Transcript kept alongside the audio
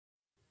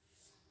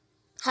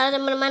Halo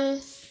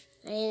teman-teman,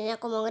 hari ini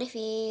aku mau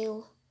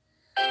nge-review.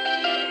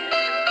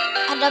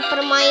 Ada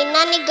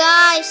permainan nih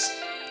guys.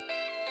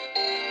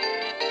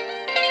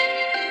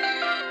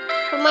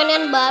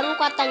 Permainan baru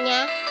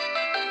katanya.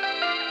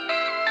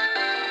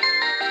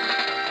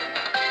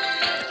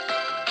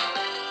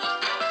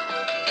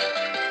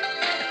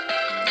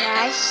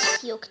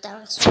 Guys, yuk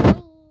kita langsung.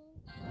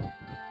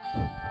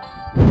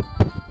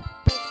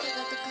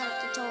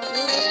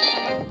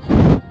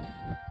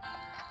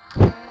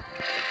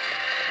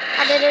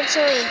 Ada dan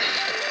cuy.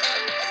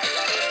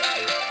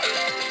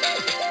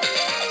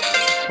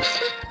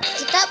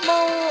 Kita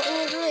mau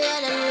ini dulu ya,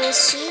 dan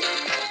misi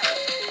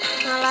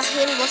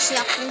ngalahin bos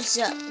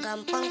Yakuza.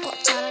 Gampang kok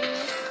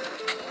caranya.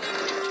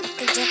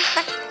 Oke,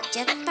 jetpack.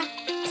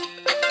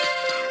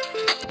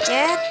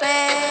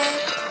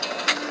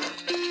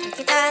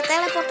 Kita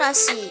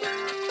teleportasi.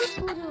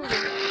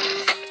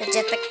 Kita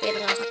jetpack biar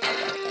nggak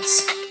ketahuan guys.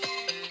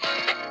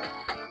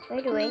 By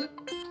the way,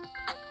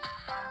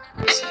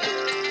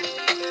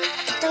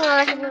 kita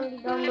ngalahin yang di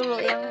dalam dulu,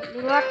 yang di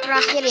luar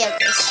terakhir ya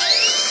guys.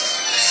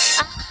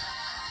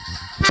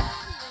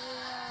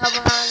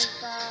 Mantap.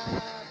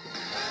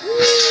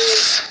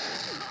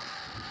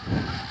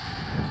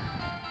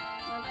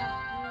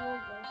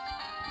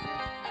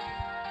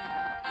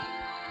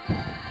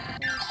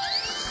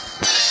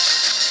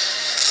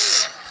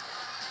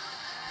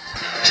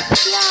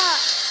 Ya.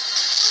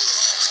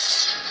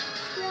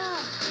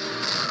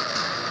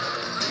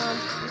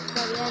 Mampus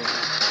kalian.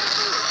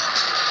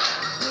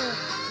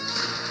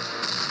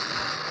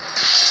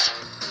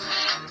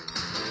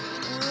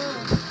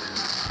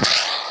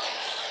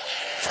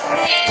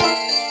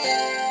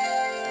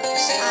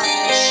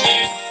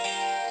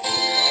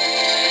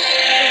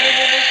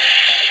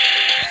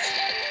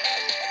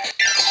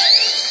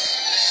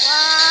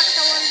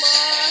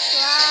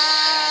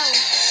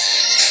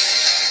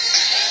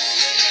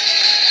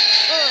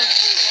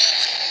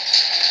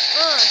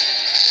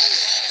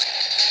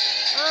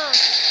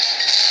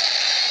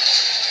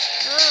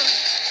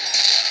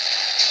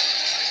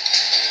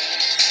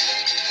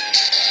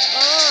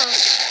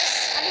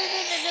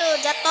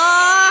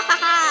 Jatuh.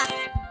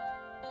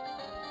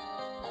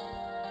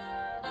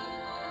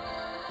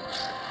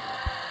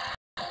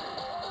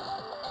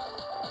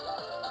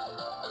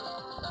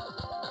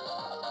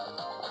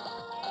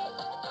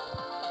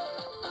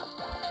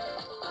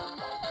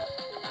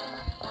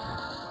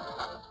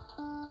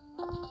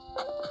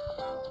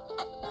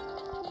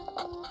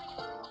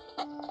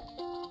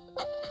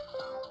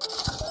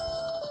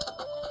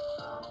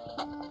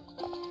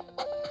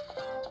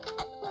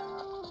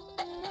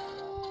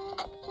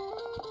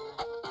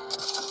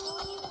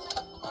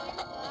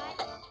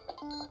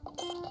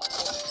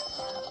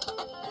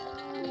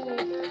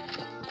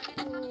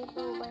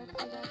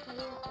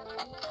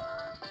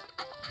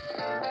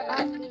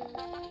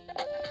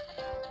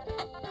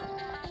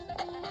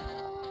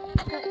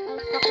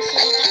 Pakai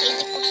senjata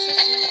ini khusus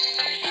ya.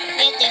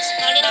 Lihat ya,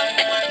 sekali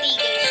langsung mati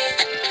guys.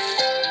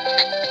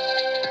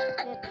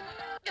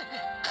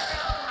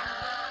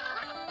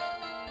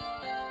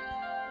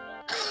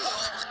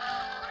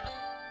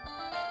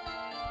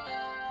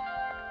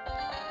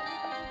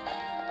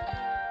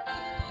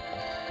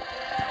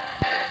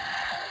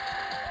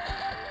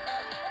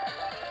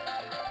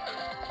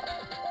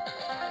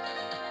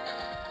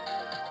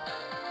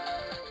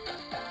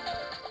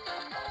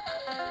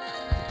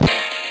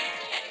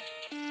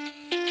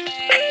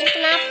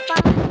 Kenapa?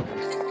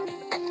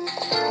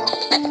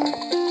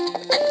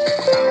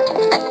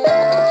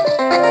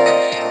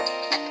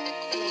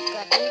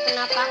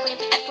 Kenapa aku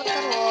diputar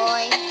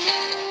woi?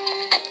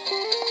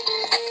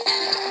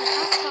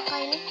 Apakah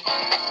ini?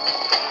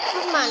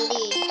 Kamar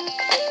mandi.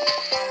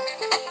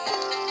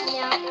 Ini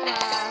apa?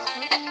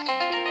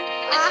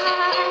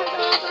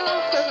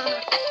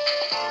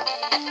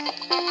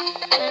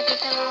 Dan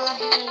kita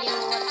ngalahin di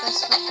luar gas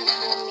pakai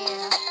bom ya.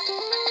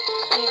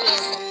 Ini dia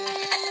bomnya.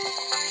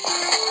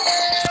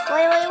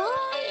 Woi,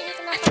 ini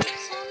kenapa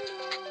kesana?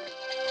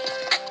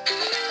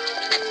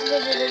 Udah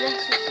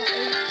susah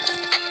ini.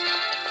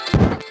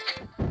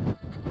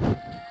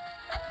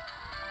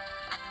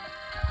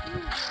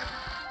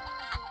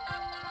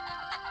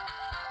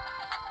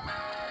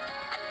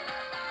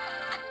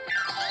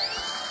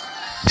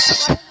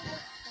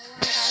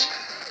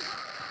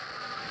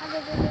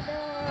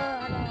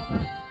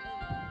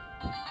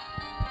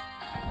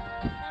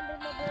 Ambil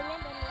mobilnya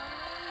dan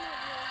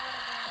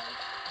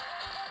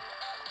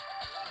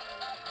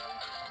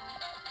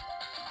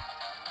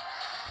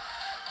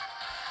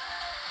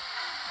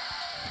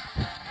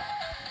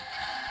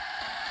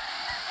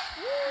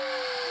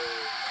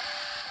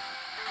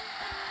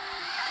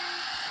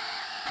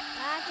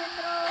lanjut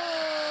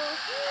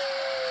terus.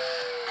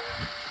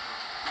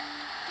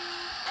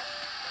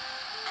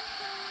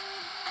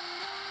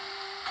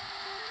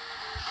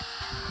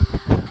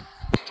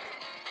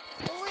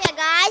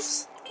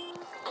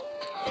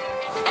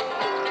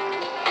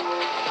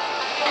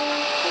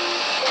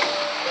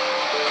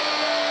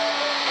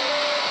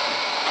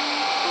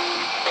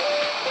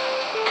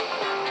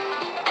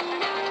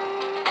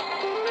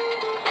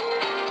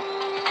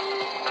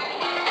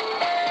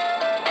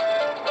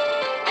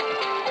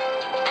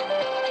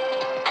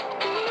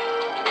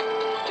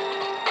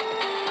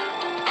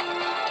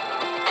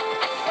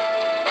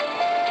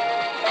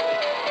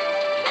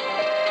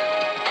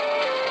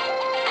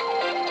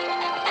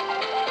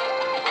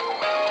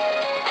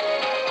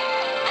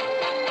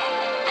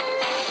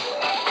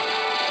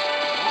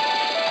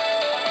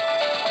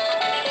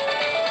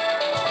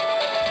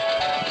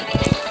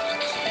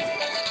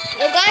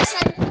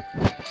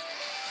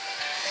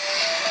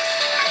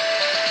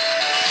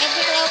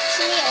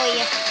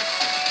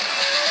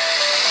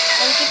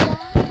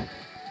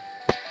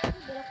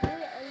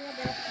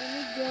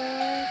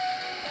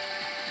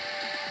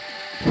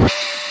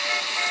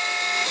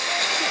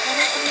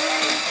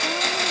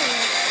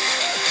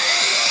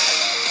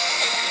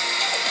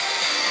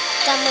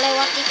 kita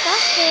melewati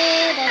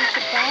kafe dan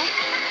kita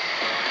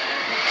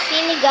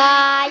sini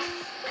guys.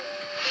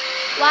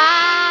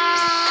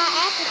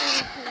 Wah, di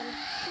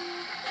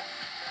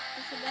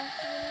sebelah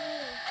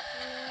sini.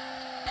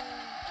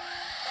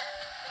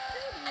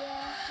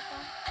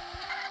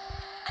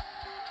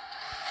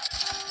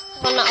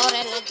 Warna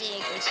oranye aja ya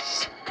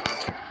guys.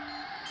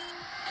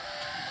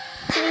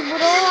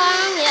 1000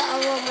 doang, ya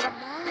Allah, murah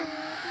banget.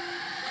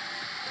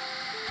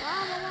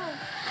 Wow.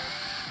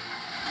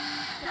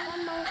 Kita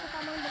mau ke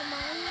taman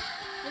bermain,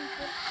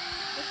 jemput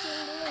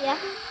kucing dulu ya.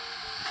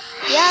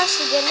 Ya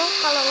si Geno,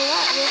 kalau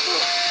enggak dia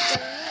tuh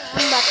jalannya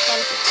lambat kan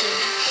kucing.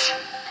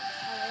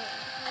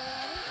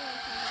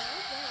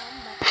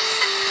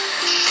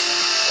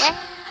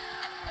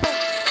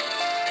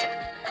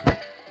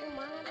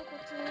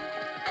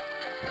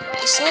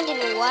 Biasanya di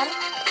luar,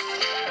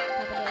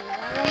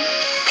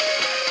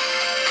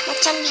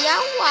 macam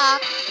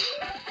biawak.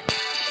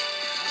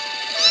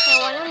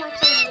 Hewannya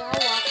macam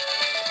biawak,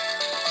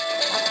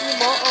 tapi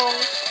bohong.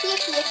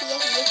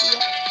 Iya.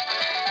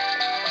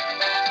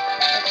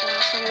 Kita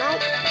langsung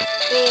naik.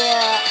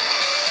 Iya.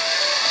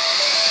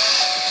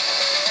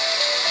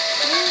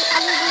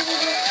 Aduh.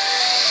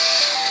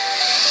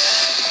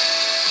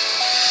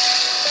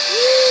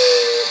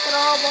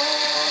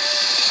 Terobos.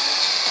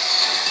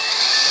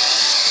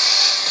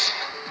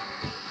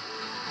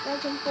 Kita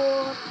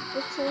jemput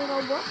kucing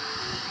robot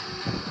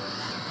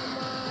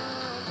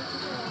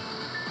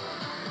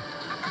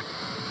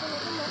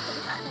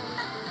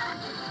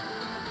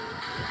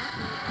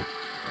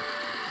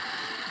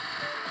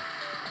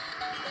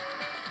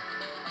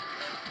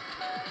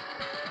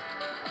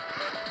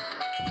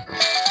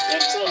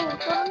sama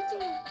turun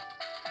cing.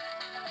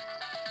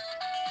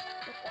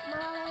 Kok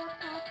malah lewat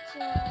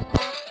kaca.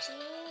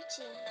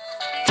 Cing.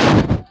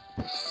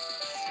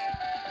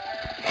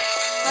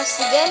 Harus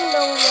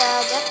digendong ya,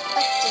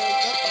 jetpack.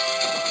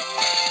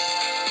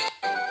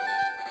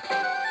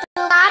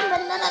 Kan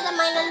bener ada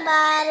mainan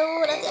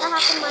baru. Nanti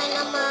aku main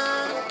sama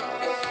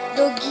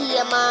Dogi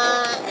sama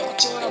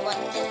kucing robot.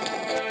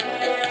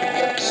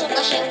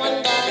 Suka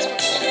hewan guys,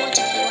 makanya aku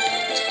ajak hewan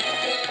aja.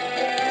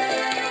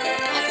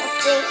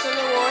 Kucing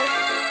sini woi.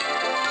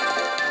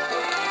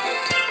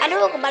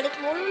 Aduh, kebalik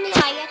mulu nih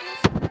layarnya.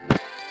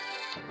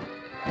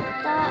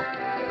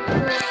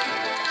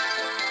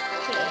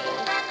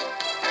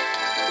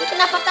 Ini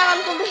kenapa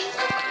tanganku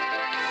bengkok?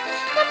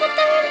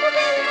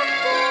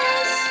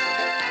 Guys?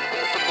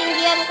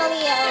 Ketinggian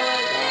kali ya, oh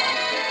my god.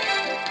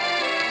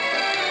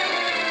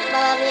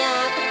 Balarnya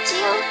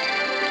kecil.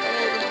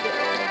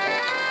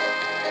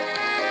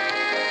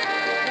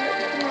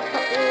 Kenapa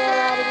dia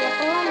larinya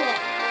pelan ya?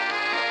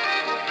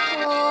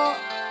 Kalau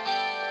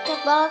cat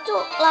balap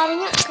tuh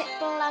larinya kayak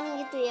pelan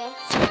gitu ya.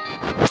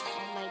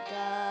 Oh my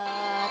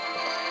god.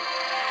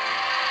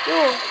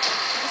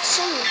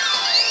 Action.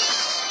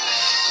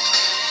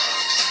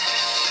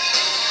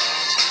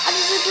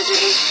 Aduh.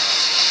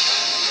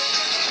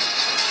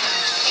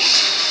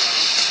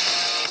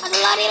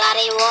 Aduh,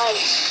 lari woi.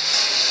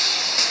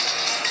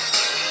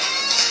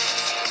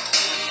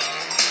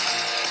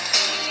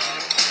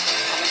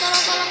 Aduh,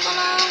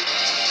 tolong.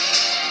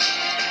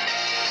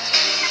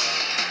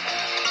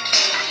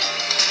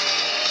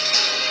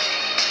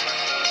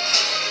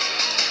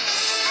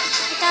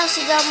 Kita harus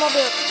di dalam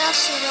mobil.